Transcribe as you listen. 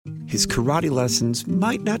his karate lessons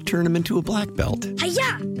might not turn him into a black belt.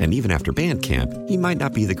 Hi-ya! And even after band camp, he might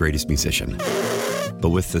not be the greatest musician.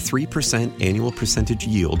 But with the 3% annual percentage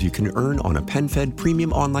yield you can earn on a PenFed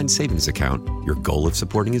premium online savings account, your goal of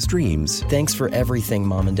supporting his dreams... Thanks for everything,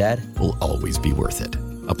 Mom and Dad. ...will always be worth it.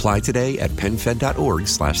 Apply today at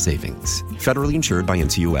PenFed.org/savings. Federally insured by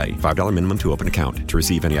NCUA. $5 minimum to open account. To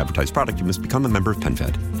receive any advertised product, you must become a member of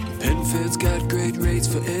PenFed. PenFed's got great rates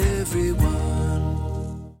for everyone.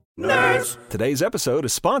 Nerds! Today's episode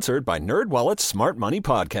is sponsored by NerdWallet's Smart Money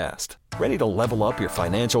Podcast. Ready to level up your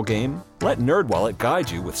financial game? Let NerdWallet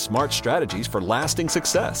guide you with smart strategies for lasting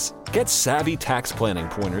success. Get savvy tax planning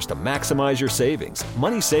pointers to maximize your savings,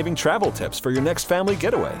 money-saving travel tips for your next family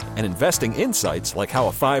getaway, and investing insights like how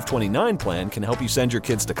a 529 plan can help you send your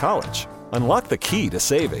kids to college. Unlock the key to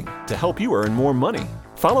saving to help you earn more money.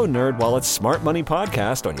 Follow NerdWallet's Smart Money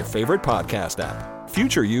Podcast on your favorite podcast app.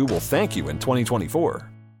 Future you will thank you in 2024.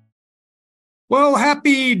 Well,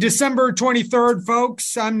 happy December 23rd,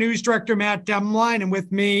 folks. I'm News Director Matt Demline, and with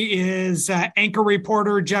me is anchor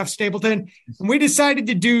reporter Jeff Stapleton. And we decided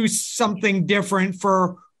to do something different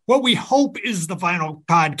for what we hope is the final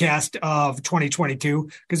podcast of 2022,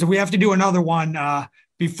 because if we have to do another one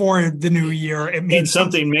before the new year, it means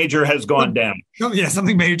something major has gone down. Yeah,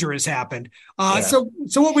 something major has happened. So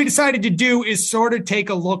what we decided to do is sort of take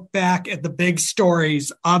a look back at the big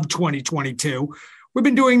stories of 2022. We've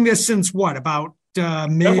been doing this since what, about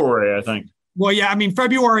February, I think. Well, yeah, I mean,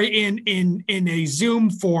 February in a Zoom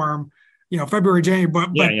form, February, January,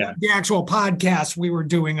 but the actual podcast we were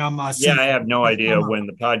doing I have no idea when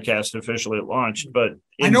the podcast officially launched, but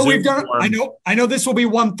I know we've done. I know this will be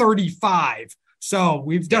 135, so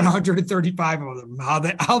we've done 135 of them.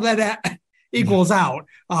 How that equals out?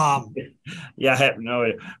 I have no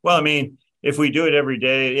idea. Well, I mean, if we do it every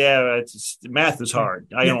day, math is hard.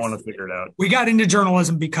 I don't want to figure it out. We got into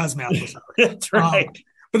journalism because math was hard. That's right.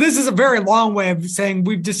 But this is a very long way of saying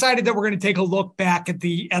we've decided that we're going to take a look back at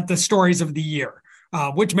the stories of the year,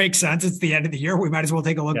 which makes sense. It's the end of the year. We might as well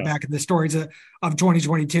take a look back at the stories of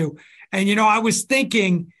 2022. And, I was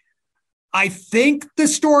thinking, I think the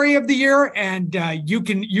story of the year, and you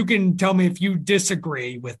can tell me if you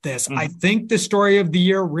disagree with this. I think the story of the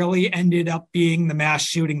year really ended up being the mass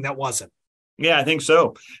shooting that wasn't. Yeah, I think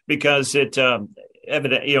so, because it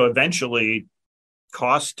eventually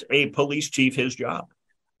cost a police chief his job.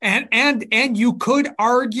 And you could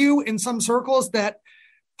argue in some circles that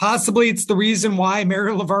possibly it's the reason why Mayor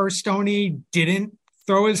LeVar Stoney didn't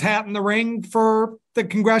throw his hat in the ring for the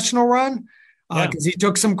congressional run, because he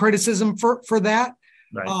took some criticism for that.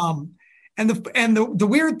 Right. And the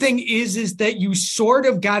weird thing is that you sort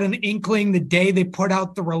of got an inkling the day they put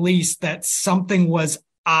out the release that something was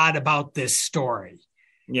odd about this story.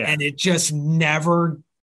 Yeah. And it just never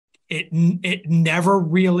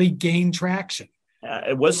really gained traction.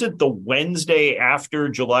 Was it the Wednesday after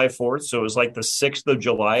July 4th? So it was like the 6th of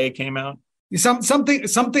July it came out?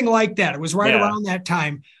 Something like that. It was right around that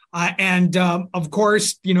time. Of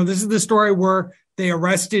course, this is the story where they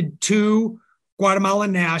arrested 2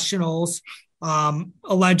 Guatemalan nationals,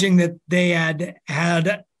 alleging that they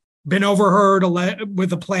had been overheard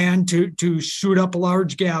with a plan to shoot up a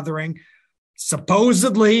large gathering,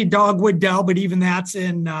 supposedly Dogwood Dell, but even that's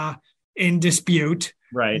in dispute.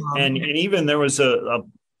 Right. And even there was a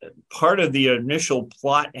part of the initial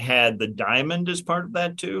plot had the Diamond as part of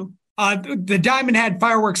that too. The Diamond had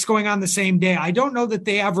fireworks going on the same day. I don't know that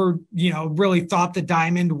they ever, really thought the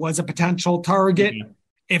Diamond was a potential target,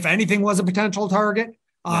 if anything was a potential target.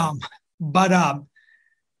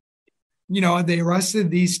 They arrested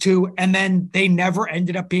these 2, and then they never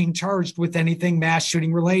ended up being charged with anything mass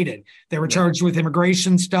shooting related. They were charged with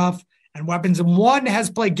immigration stuff and weapons, and one has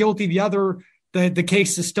pled guilty. The other, the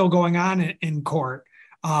case is still going on in court.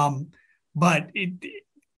 But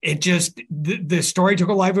it just, the story took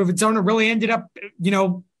a life of its own. It really ended up,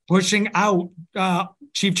 pushing out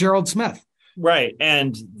Chief Gerald Smith. Right.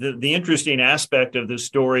 And the interesting aspect of this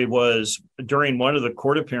story was during one of the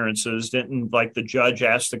court appearances, didn't the judge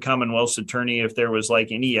ask the Commonwealth's attorney if there was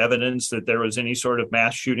any evidence that there was any sort of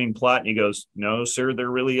mass shooting plot. And he goes, "No, sir, there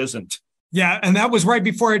really isn't." Yeah. And that was right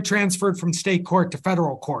before it transferred from state court to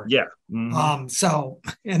federal court. Yeah. Mm-hmm.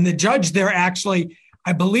 And the judge there actually,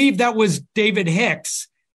 I believe that was David Hicks.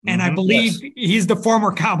 And I believe he's the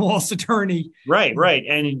former Commonwealth's attorney. Right.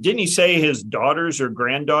 And didn't he say his daughters or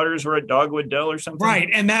granddaughters were at Dogwood Dell or something? Right.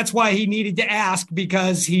 And that's why he needed to ask,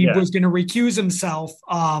 because he was going to recuse himself.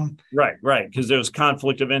 Right. Because there was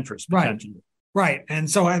conflict of interest. Right. Right. And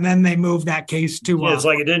then they moved that case to. Yeah, it's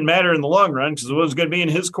like it didn't matter in the long run because it was going to be in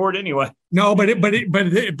his court anyway. No, but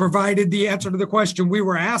it provided the answer to the question we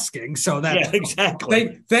were asking. So that. Yeah,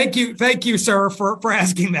 exactly. Thank you, sir, for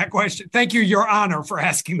asking that question. Thank you, Your Honor, for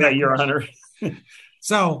asking that. Yeah, Your question. Honor.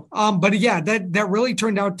 So, but yeah, that really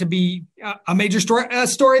turned out to be a major story,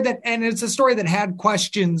 and it's a story that had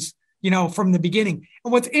questions, from the beginning.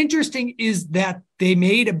 And what's interesting is that they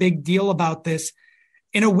made a big deal about this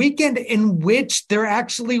in a weekend in which there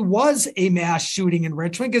actually was a mass shooting in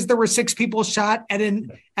Richmond, because there were 6 people shot at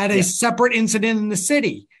a separate incident in the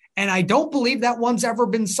city. And I don't believe that one's ever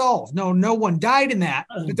been solved. No one died in that,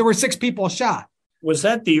 but there were 6 people shot. Was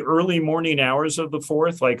that the early morning hours of the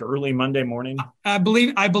 4th, like early Monday morning? I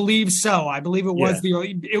believe so. I believe it was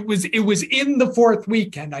it was in the 4th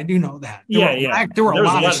weekend. I do know that. There were a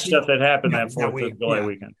lot of stuff that happened that 4th of July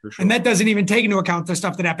weekend, for sure. And that doesn't even take into account the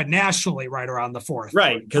stuff that happened nationally right around the 4th.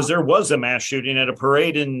 Right, because there was a mass shooting at a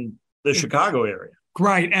parade in the Chicago area.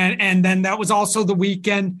 Right, and then that was also the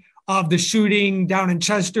weekend of the shooting down in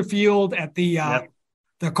Chesterfield at the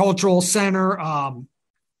Cultural Center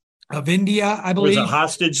of India, I believe. It was a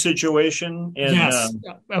hostage situation.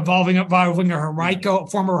 Involving a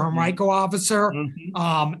former Henrico officer.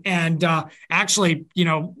 And actually,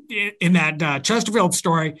 in that Chesterfield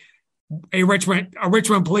story, a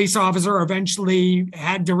Richmond police officer eventually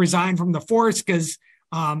had to resign from the force because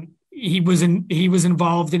he was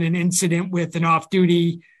involved in an incident with an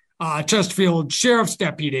off-duty Chesterfield sheriff's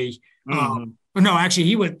deputy. No,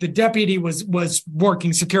 actually, the deputy was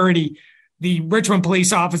working security. The Richmond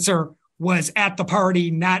police officer was at the party,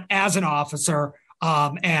 not as an officer,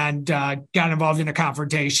 and got involved in a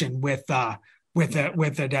confrontation with the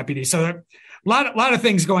deputy. So a lot of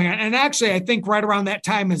things going on. And actually, I think right around that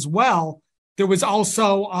time as well, there was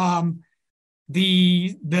also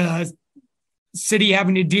the city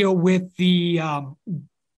having to deal with the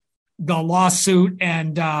lawsuit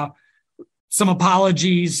and some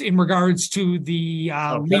apologies in regards to the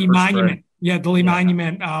Lee Monument. Yeah, the Lee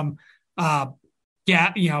Monument.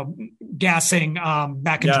 Gassing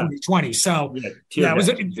back in 2020. So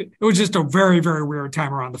it was just a very, very weird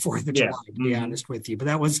time around the 4th of July, to be honest with you. But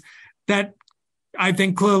that I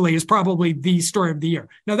think clearly is probably the story of the year.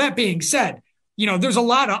 Now, that being said, there's a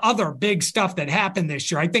lot of other big stuff that happened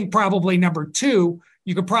this year. I think probably number 2,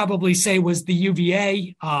 you could probably say, was the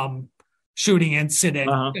UVA shooting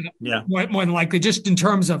incident. More than likely, just in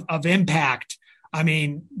terms of impact. I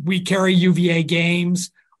mean, we carry UVA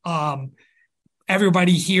games.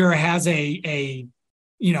 Everybody here has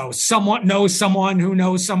someone knows someone who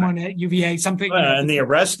knows someone at UVA, something. And the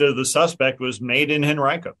arrest of the suspect was made in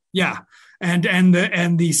Henrico. Yeah. And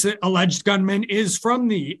the alleged gunman is from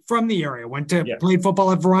the area, played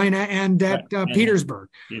football at Verina and at Petersburg.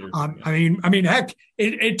 I mean, heck,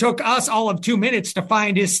 it took us all of 2 minutes to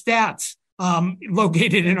find his stats.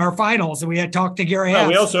 Located in our finals, and we had talked to Gary Hess.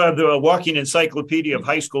 We also have the walking encyclopedia of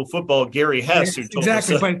high school football, Gary Hess, who told us.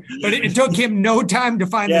 But it took him no time to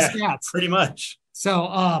find the stats. Pretty much.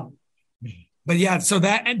 So, so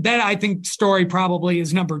that I think story probably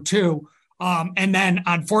is number 2. And then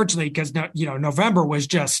unfortunately, because November was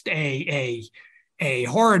just a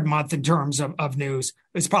horrid month in terms of news,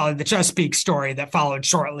 it's probably the Chesapeake story that followed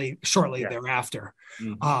shortly thereafter.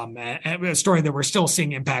 And a story that we're still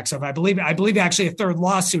seeing impacts of. I believe actually a 3rd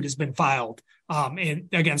lawsuit has been filed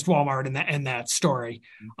against Walmart in that story.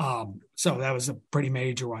 So that was a pretty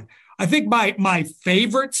major one. I think my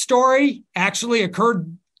favorite story actually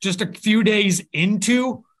occurred just a few days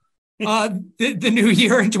into the new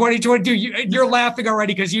year in 2022. You're laughing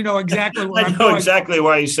already because you know exactly where I'm going. Exactly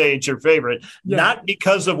why you say it's your favorite. Yeah. Not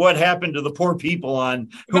because of what happened to the poor people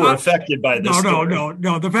who were affected by this. No.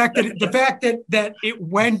 The fact that it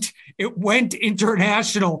went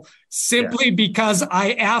international simply because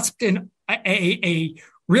I asked a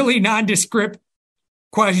really nondescript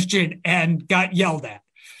question and got yelled at.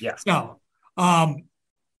 Yeah. So,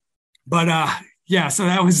 yeah, so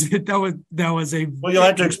that was a. Well, you'll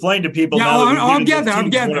have to explain to people. Yeah, I'm getting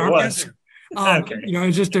there. Okay.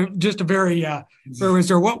 It's just a very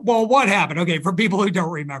what happened? Okay, for people who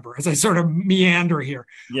don't remember, as I sort of meander here,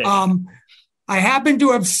 I happen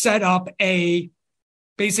to have set up a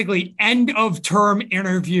basically end of term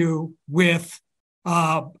interview with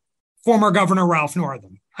former Governor Ralph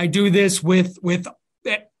Northam. I do this with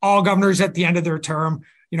all governors at the end of their term.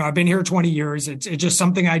 I've been here 20 years. It's just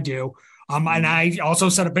something I do. And I also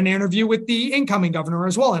set up an interview with the incoming governor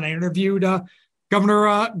as well. And I interviewed Governor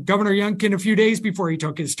Youngkin a few days before he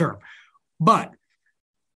took his term. But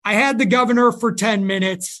I had the governor for 10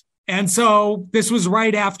 minutes. And so this was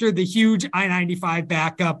right after the huge I-95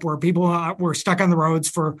 backup where people were stuck on the roads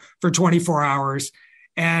for 24 hours.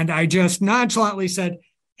 And I just nonchalantly said,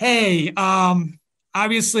 hey,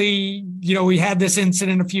 obviously, we had this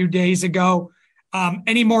incident a few days ago.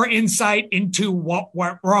 Any more insight into what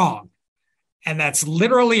went wrong? And that's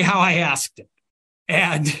literally how I asked it.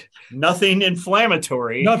 And nothing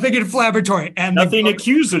inflammatory, and nothing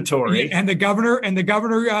accusatory. And the governor,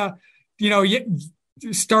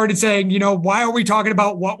 started saying, why are we talking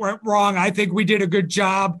about what went wrong? I think we did a good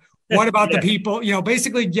job. What about the people,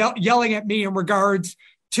 basically yelling at me in regards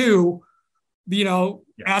to,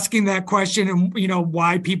 asking that question and,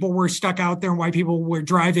 why people were stuck out there and why people were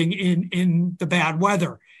driving in the bad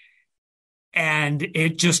weather. And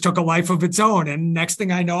it just took a life of its own. And next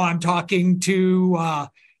thing I know, I'm talking to,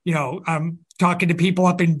 I'm talking to people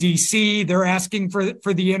up in DC. They're asking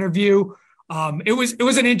for the interview. It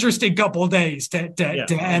was an interesting couple of days to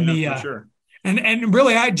end the, sure. And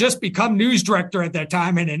really, I had just become news director at that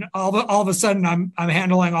time, and then all of a sudden, I'm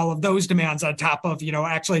handling all of those demands on top of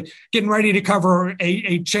actually getting ready to cover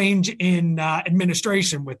a change in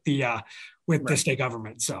administration with the state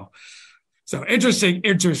government. So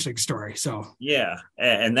interesting story. So yeah,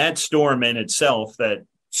 and that storm in itself that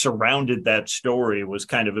surrounded that story was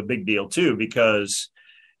kind of a big deal too, because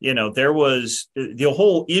there was the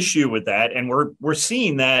whole issue with that, and we're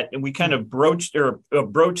seeing that, and we kind of broached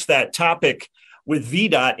that topic with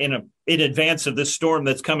VDOT in advance of this storm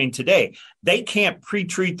that's coming today. They can't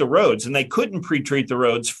pre-treat the roads, and they couldn't pre-treat the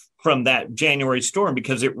roads from that January storm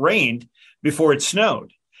because it rained before it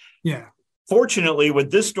snowed. Yeah. Fortunately,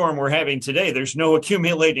 with this storm we're having today, there's no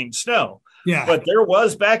accumulating snow. Yeah. But there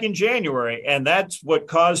was back in January, and that's what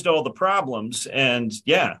caused all the problems. And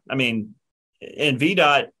in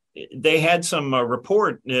VDOT, they had some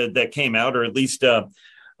report that came out, or at least was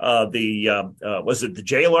it the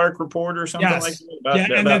JLARC report or something like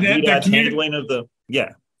that? About VDOT's handling of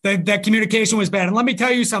that communication was bad. And let me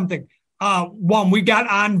tell you something. One, we got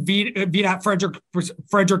on VDOT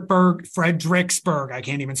Fredericksburg. I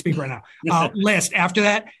can't even speak right now. List after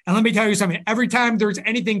that. And let me tell you something. Every time there's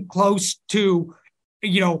anything close to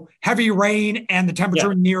heavy rain and the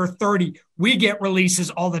temperature near 30, we get releases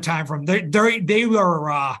all the time from them. They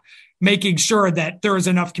were making sure that there is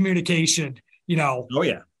enough communication,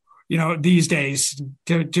 these days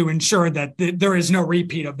to ensure that there is no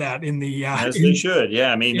repeat of that in the. As they should.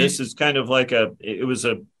 Yeah. I mean, this is kind of like it was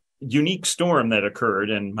a unique storm that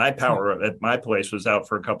occurred, and my power at my place was out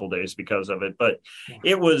for a couple of days because of it. But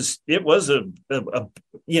it was a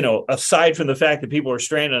aside from the fact that people were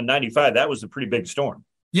stranded on 95, that was a pretty big storm.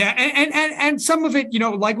 Yeah. And some of it,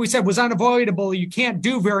 like we said, was unavoidable. You can't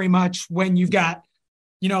do very much when you've got,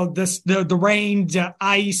 the rain, the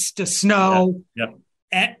ice, the snow. Yeah.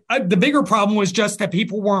 And the bigger problem was just that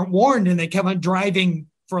people weren't warned, and they kept on driving,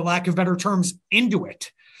 for lack of better terms, into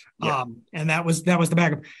it. Yeah. And that was the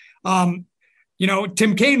backup.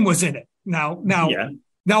 Tim Kaine was in it. Now,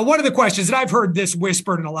 one of the questions, and I've heard this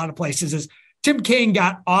whispered in a lot of places, is Tim Kaine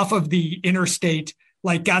got off of the interstate,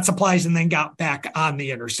 got supplies, and then got back on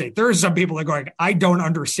the interstate. There are some people that are going, I don't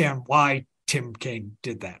understand why Tim Kaine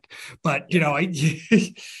did that. But,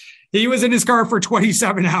 he was in his car for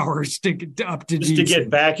 27 hours to get up to just to get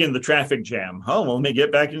back in the traffic jam. Oh, well, let me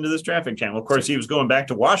get back into this traffic jam. Of course, he was going back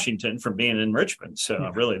to Washington from being in Richmond. So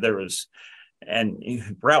really there was,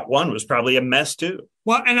 and Route 1 was probably a mess too.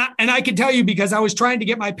 Well, and I can tell you, because I was trying to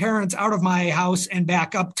get my parents out of my house and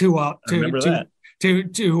back up to they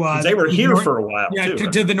were here for a while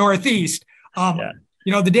too, to the Northeast. The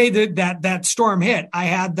day that storm hit, I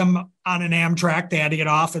had them on an Amtrak. They had to get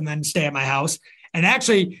off and then stay at my house. And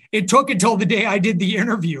actually, it took until the day I did the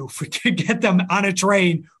interview to get them on a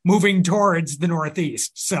train moving towards the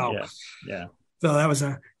Northeast. So, So that was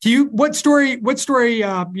what story,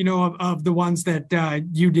 of the ones that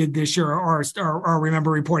you did this year or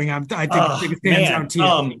remember reporting on? I think it stands out to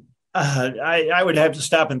you. I would have to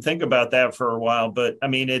stop and think about that for a while, but I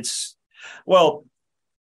mean, I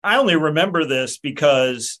only remember this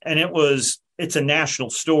because, it's a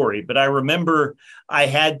national story, but I remember I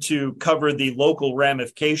had to cover the local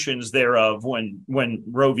ramifications thereof when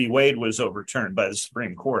Roe v. Wade was overturned by the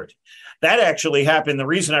Supreme Court. That actually happened. The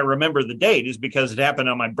reason I remember the date is because it happened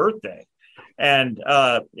on my birthday. And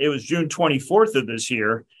it was June 24th of this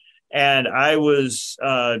year. And I was,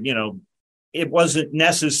 it wasn't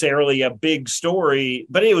necessarily a big story,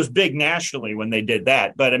 but it was big nationally when they did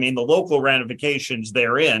that. But I mean, the local ramifications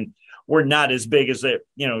therein were not as big as the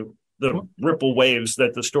ripple waves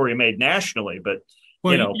that the story made nationally. But,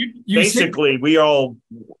 basically we all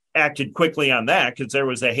acted quickly on that because there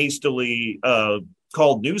was a hastily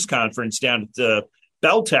called news conference down at the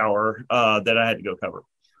bell tower that I had to go cover.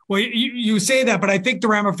 Well, you say that, but I think the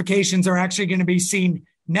ramifications are actually going to be seen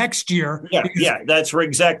next year. Yeah, that's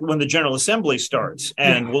exactly when the General Assembly starts,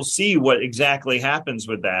 and we'll see what exactly happens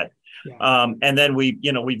with that. Yeah. And then we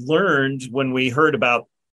learned when we heard about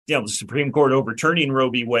the Supreme Court overturning Roe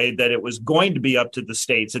v. Wade that it was going to be up to the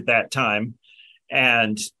states at that time,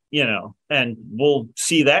 and we'll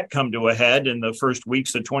see that come to a head in the first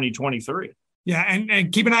weeks of 2023. Yeah,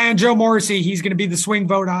 and keep an eye on Joe Morrissey. He's going to be the swing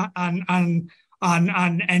vote on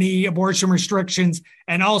any abortion restrictions,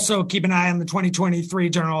 and also keep an eye on the 2023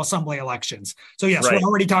 General Assembly elections. So yes, We're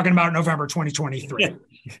already talking about November 2023. Yeah.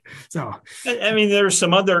 So, I mean, there's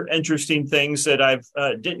some other interesting things that I've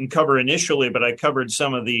didn't cover initially, but I covered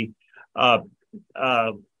some of the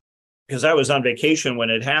because I was on vacation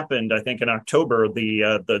when it happened. I think in October,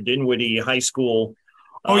 the Dinwiddie High School.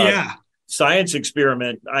 Science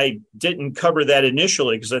experiment. I didn't cover that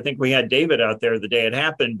initially because I think we had David out there the day it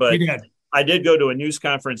happened, but I did go to a news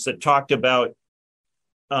conference that talked about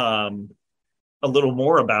a little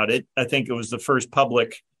more about it. I think it was the first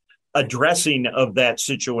public addressing of that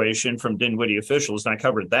situation from Dinwiddie officials, and I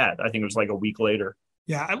covered that. I think it was like a week later.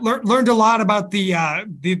 Yeah, I learned a lot about the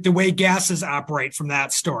way gases operate from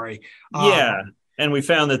that story. And we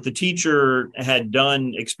found that the teacher had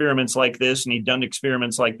done experiments like this, and he'd done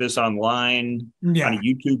experiments like this online on a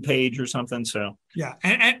YouTube page or something. So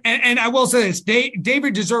and I will say this: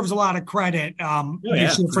 David deserves a lot of credit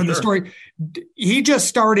for the story. He just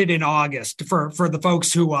started in August for the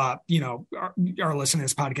folks who are listening to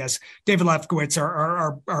this podcast. David Lefkowitz,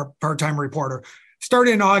 our part-time reporter,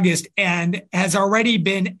 started in August and has already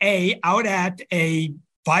been out at a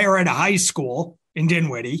fire at a high school in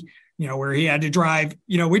Dinwiddie. Where he had to drive,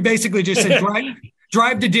 we basically just said,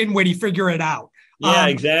 drive to Dinwiddie, figure it out. Yeah,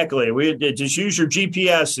 exactly. We just use your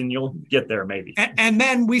GPS and you'll get there maybe. And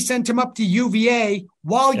then we sent him up to UVA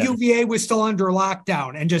while UVA was still under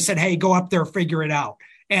lockdown and just said, hey, go up there, figure it out.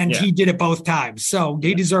 And he did it both times. So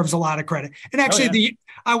he deserves a lot of credit. And actually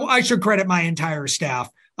I should credit my entire staff.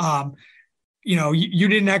 You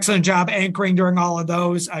did an excellent job anchoring during all of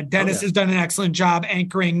those. Dennis has done an excellent job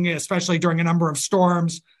anchoring, especially during a number of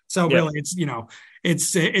storms. So really, it's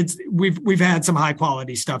we've had some high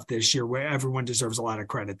quality stuff this year where everyone deserves a lot of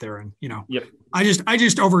credit there. And I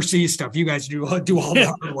just oversee stuff. You guys do all the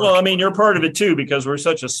hard work. Well, I mean, you're part of it too because we're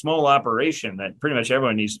such a small operation that pretty much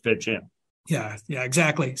everyone needs to pitch in. Yeah,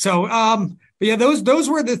 exactly. So, those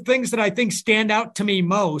were the things that I think stand out to me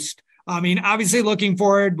most. I mean, obviously, looking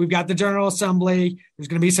forward, we've got the General Assembly. There's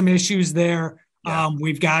going to be some issues there. Yeah.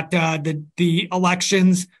 We've got the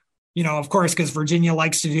elections. Of course, because Virginia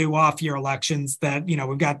likes to do off-year elections that,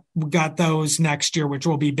 we've got those next year, which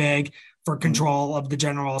will be big for control of the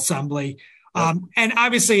General Assembly. And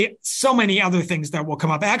obviously so many other things that will come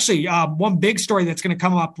up. Actually, one big story that's going to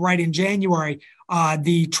come up right in January,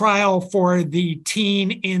 the trial for the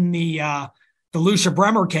teen in the Lucia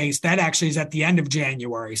Bremer case, that actually is at the end of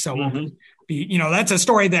January. So, that's a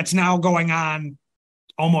story that's now going on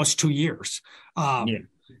almost 2 years.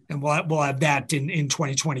 And we'll have that in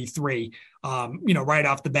 2023, right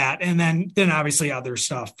off the bat. And then obviously other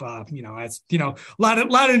stuff, a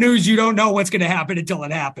lot of news. You don't know what's going to happen until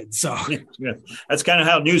it happens. So that's kind of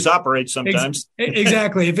how news operates sometimes.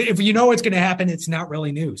 Exactly. If you know what's going to happen, it's not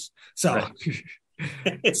really news. So,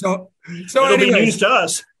 right. so it'll be news to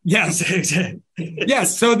us. Yes.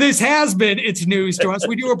 Yes. So this has been, it's news to us.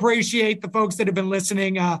 We do appreciate the folks that have been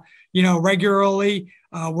listening, regularly.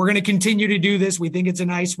 We're going to continue to do this. We think it's a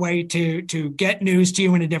nice way to get news to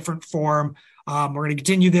you in a different form. We're going to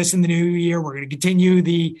continue this in the new year. We're going to continue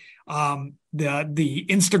the Instagram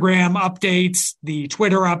updates, the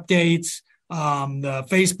Twitter updates, the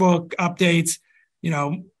Facebook updates,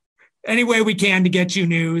 any way we can to get you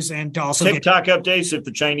news and to also TikTok updates if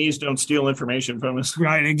the Chinese don't steal information from us.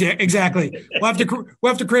 Right. Exactly. We'll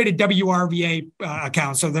have to create a WRVA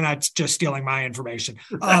account so they're not just stealing my information.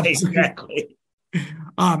 Exactly.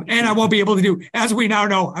 And I won't be able to do, as we now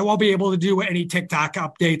know, I won't be able to do any TikTok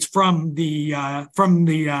updates from the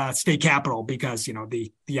state capitol because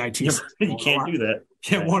the IT you can't do that.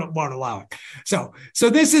 It won't allow it. So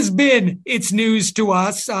this has been It's News to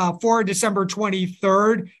Us for December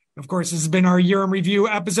 23rd. Of course, this has been our year in review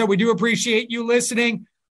episode. We do appreciate you listening.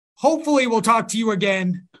 Hopefully we'll talk to you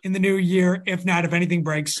again in the new year. If not, if anything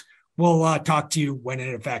breaks, we'll talk to you when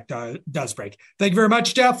it in fact does break. Thank you very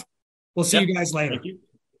much, Jeff. We'll see you guys later. Thank you.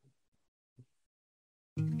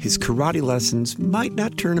 His karate lessons might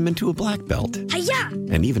not turn him into a black belt. Hi-ya!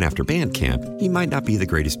 And even after band camp, he might not be the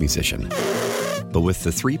greatest musician. But with the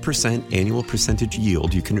 3% annual percentage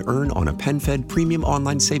yield you can earn on a PenFed premium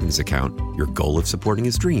online savings account, your goal of supporting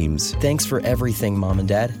his dreams, Thanks for everything, Mom and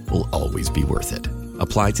Dad. will always be worth it.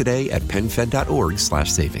 Apply today at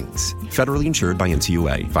PenFed.org/savings. Federally insured by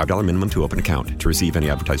NCUA. $5 minimum to open account. To receive any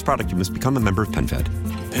advertised product, you must become a member of PenFed.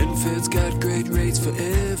 PenFed's got great rates for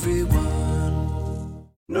everyone.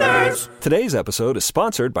 Nerds! Today's episode is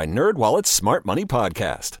sponsored by NerdWallet's Smart Money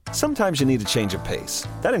Podcast. Sometimes you need a change of pace.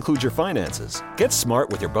 That includes your finances. Get smart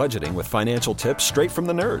with your budgeting with financial tips straight from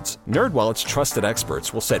the nerds. NerdWallet's trusted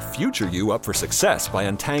experts will set future you up for success by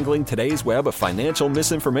untangling today's web of financial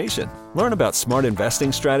misinformation. Learn about smart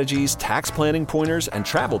investing strategies, tax planning pointers, and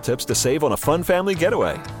travel tips to save on a fun family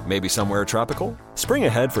getaway. Maybe somewhere tropical? Spring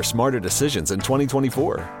ahead for smarter decisions in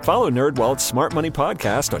 2024. Follow NerdWallet's Smart Money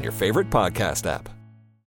Podcast on your favorite podcast app.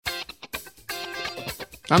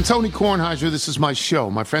 I'm Tony Kornheiser. This is my show.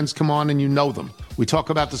 My friends come on and you know them. We talk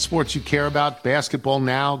about the sports you care about, basketball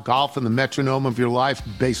now, golf, and the metronome of your life,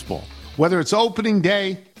 baseball. Whether it's opening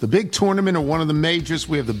day, the big tournament, or one of the majors,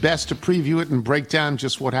 we have the best to preview it and break down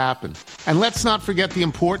just what happened. And let's not forget the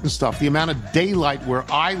important stuff, the amount of daylight where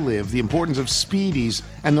I live, the importance of speedies,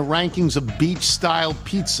 and the rankings of beach-style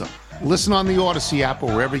pizza. Listen on the Odyssey app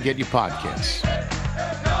or wherever you get your podcasts.